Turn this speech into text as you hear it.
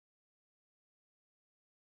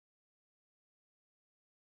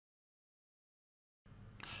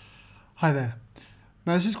Hi there.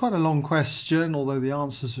 Now this is quite a long question, although the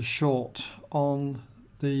answers are short, on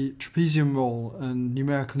the trapezium rule and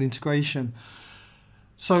numerical integration.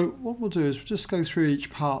 So what we'll do is we'll just go through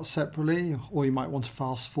each part separately, or you might want to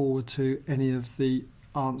fast forward to any of the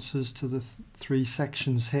answers to the three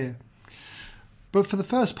sections here. But for the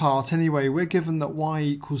first part anyway, we're given that y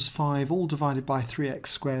equals 5 all divided by 3x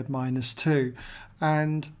squared minus 2,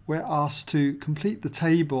 and we're asked to complete the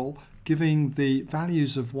table giving the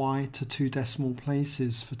values of y to 2 decimal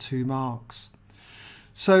places for 2 marks.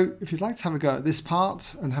 So if you'd like to have a go at this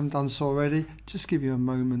part and haven't done so already, just give you a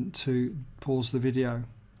moment to pause the video.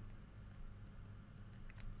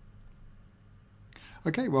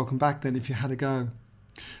 Okay, welcome back then if you had a go.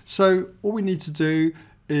 So all we need to do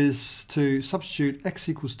is to substitute x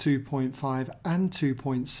equals 2.5 and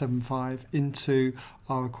 2.75 into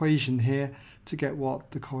our equation here to get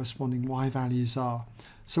what the corresponding y values are.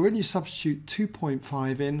 So when you substitute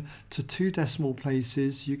 2.5 in to 2 decimal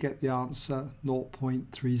places, you get the answer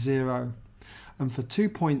 0.30. And for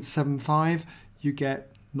 2.75, you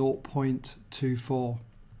get 0.24.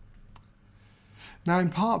 Now in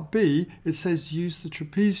part B, it says use the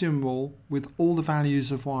trapezium rule with all the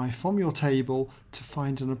values of y from your table to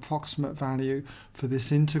find an approximate value for this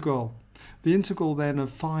integral. The integral then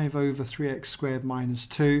of 5 over 3x squared minus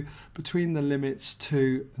 2 between the limits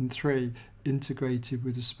 2 and 3 integrated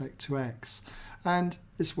with respect to x, and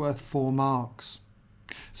it's worth 4 marks.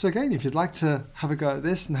 So again, if you'd like to have a go at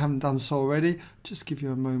this and haven't done so already, just give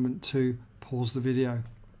you a moment to pause the video.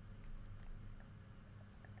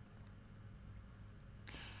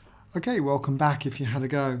 Okay, welcome back if you had a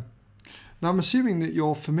go. Now I'm assuming that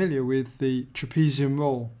you're familiar with the trapezium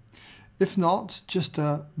rule. If not, just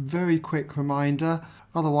a very quick reminder,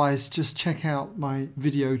 otherwise just check out my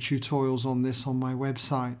video tutorials on this on my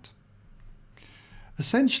website.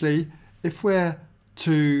 Essentially, if we're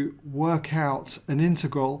to work out an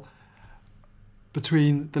integral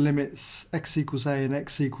between the limits x equals a and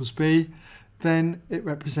x equals b, then it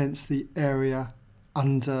represents the area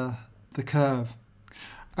under the curve.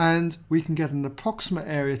 And we can get an approximate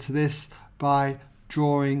area to this by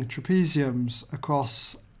drawing trapeziums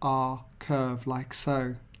across our curve like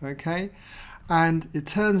so, okay? And it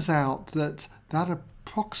turns out that that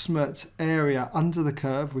approximate area under the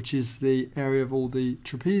curve, which is the area of all the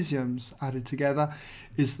trapeziums added together,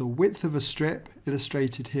 is the width of a strip,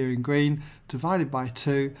 illustrated here in green, divided by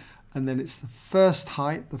 2, and then it's the first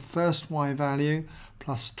height, the first y value,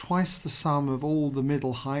 plus twice the sum of all the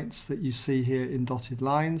middle heights that you see here in dotted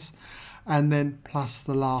lines, and then plus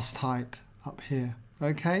the last height up here,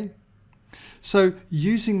 okay? So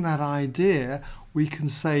using that idea, we can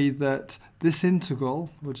say that this integral,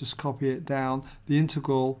 we'll just copy it down, the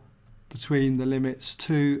integral between the limits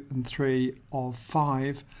 2 and 3 of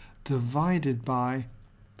 5 divided by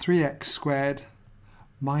 3x squared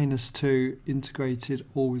minus 2 integrated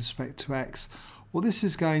all with respect to x. Well, this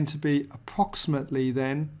is going to be approximately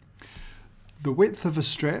then the width of a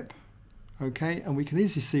strip, okay, and we can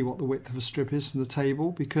easily see what the width of a strip is from the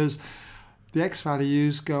table because the x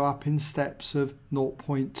values go up in steps of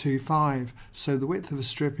 0.25. So the width of a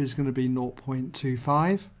strip is going to be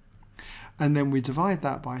 0.25. And then we divide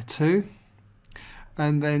that by 2.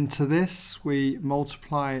 And then to this, we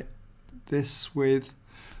multiply this with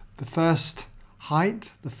the first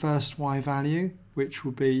height, the first y value, which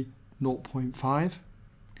will be 0.5.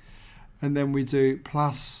 And then we do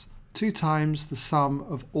plus 2 times the sum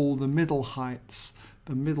of all the middle heights,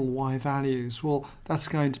 the middle y values. Well, that's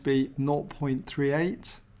going to be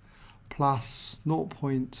 0.38 plus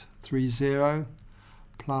 0.30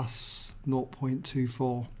 plus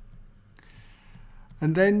 0.24.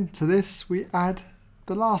 And then to this we add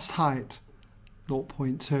the last height,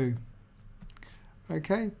 0.2.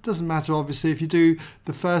 Okay, doesn't matter obviously if you do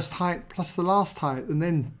the first height plus the last height and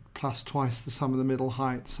then plus twice the sum of the middle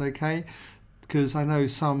heights, okay? Because I know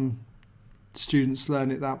some students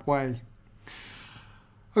learn it that way.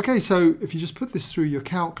 Okay, so if you just put this through your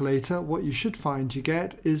calculator, what you should find you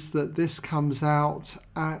get is that this comes out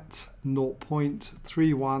at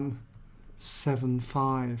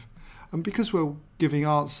 0.3175. And because we're giving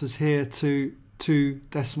answers here to 2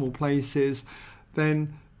 decimal places,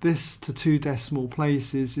 then this to 2 decimal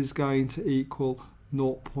places is going to equal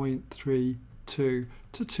 0.32 to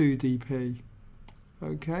 2 dp.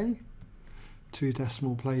 Okay, 2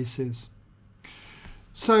 decimal places.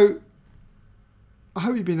 So I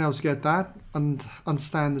hope you've been able to get that and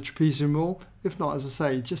understand the trapezium rule. If not, as I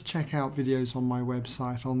say, just check out videos on my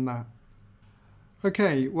website on that.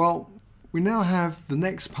 Okay, well, we now have the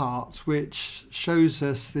next part, which shows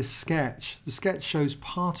us this sketch. The sketch shows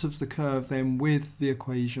part of the curve then with the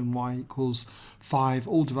equation y equals 5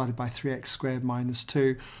 all divided by 3x squared minus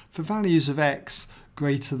 2 for values of x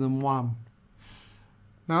greater than 1.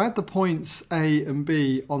 Now at the points A and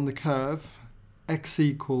B on the curve, x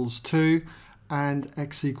equals 2 and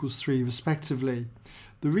x equals 3 respectively.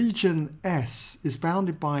 The region S is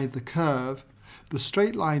bounded by the curve, the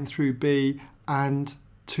straight line through B and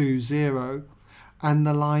 2, 0, and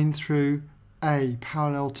the line through A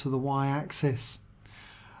parallel to the y-axis.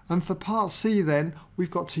 And for part C then,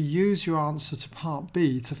 we've got to use your answer to part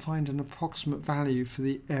B to find an approximate value for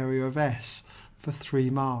the area of S for 3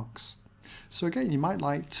 marks. So again, you might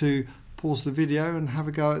like to pause the video and have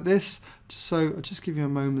a go at this, so I'll just give you a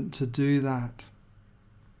moment to do that.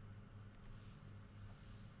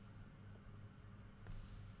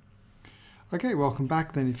 Okay, welcome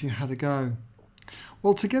back then if you had a go.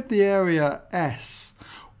 Well, to get the area S,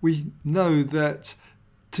 we know that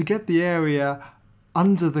to get the area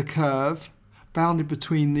under the curve, bounded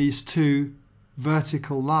between these two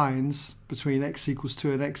vertical lines, between x equals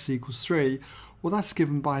 2 and x equals 3, well, that's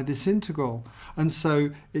given by this integral. And so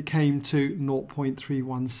it came to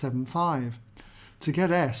 0.3175. To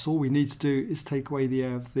get S, all we need to do is take away the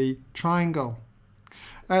area of the triangle.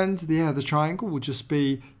 And the area of the triangle will just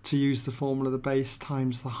be to use the formula the base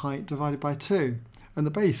times the height divided by 2. And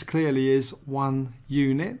the base clearly is 1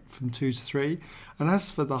 unit from 2 to 3. And as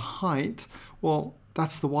for the height, well,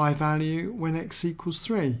 that's the y value when x equals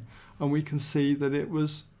 3. And we can see that it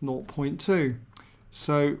was 0.2.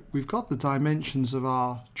 So we've got the dimensions of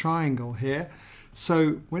our triangle here.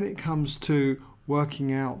 So when it comes to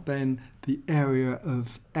working out then the area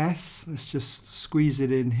of S, let's just squeeze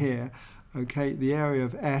it in here. Okay, the area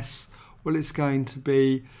of S, well, it's going to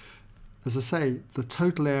be, as I say, the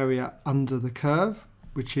total area under the curve,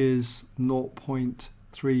 which is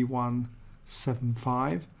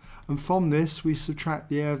 0.3175. And from this, we subtract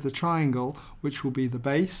the area of the triangle, which will be the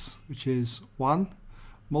base, which is 1,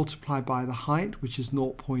 multiplied by the height, which is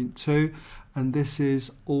 0.2, and this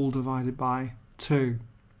is all divided by 2.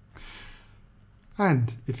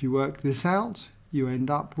 And if you work this out, you end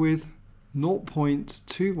up with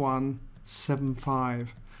 0.2175. And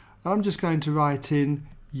I'm just going to write in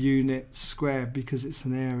unit squared because it's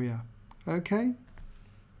an area. Okay,